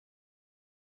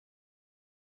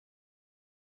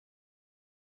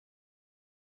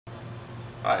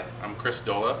Chris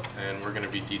Dola, and we're going to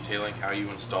be detailing how you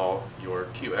install your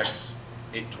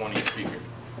FX820 speaker.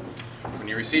 When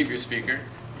you receive your speaker,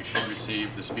 you should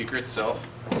receive the speaker itself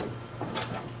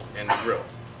and the grille.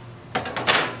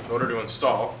 In order to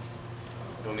install,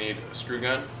 you'll need a screw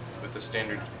gun with a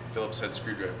standard Phillips head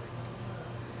screwdriver.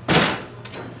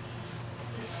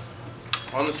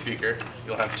 On the speaker,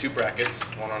 you'll have two brackets,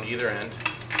 one on either end,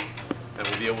 that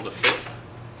will be able to fit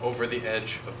over the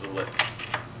edge of the lip,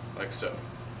 like so,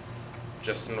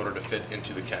 just in order to fit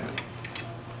into the cavity.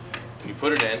 When you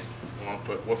put it in, you want to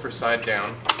put woofer side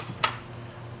down,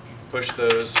 push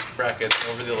those brackets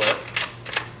over the lip,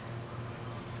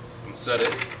 and set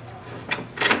it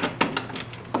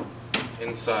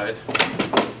inside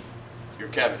your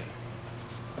cavity.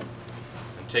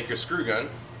 And take your screw gun,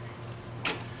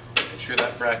 make sure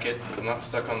that bracket is not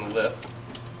stuck on the lip,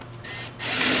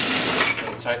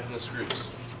 and tighten the screws.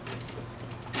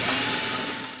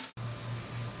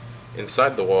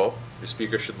 Inside the wall, your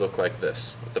speaker should look like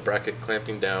this, with the bracket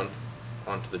clamping down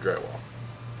onto the drywall.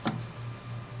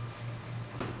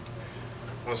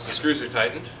 Once the screws are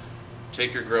tightened,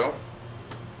 take your grille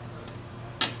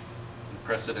and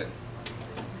press it in.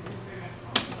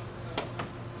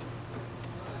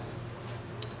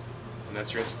 And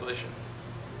that's your installation.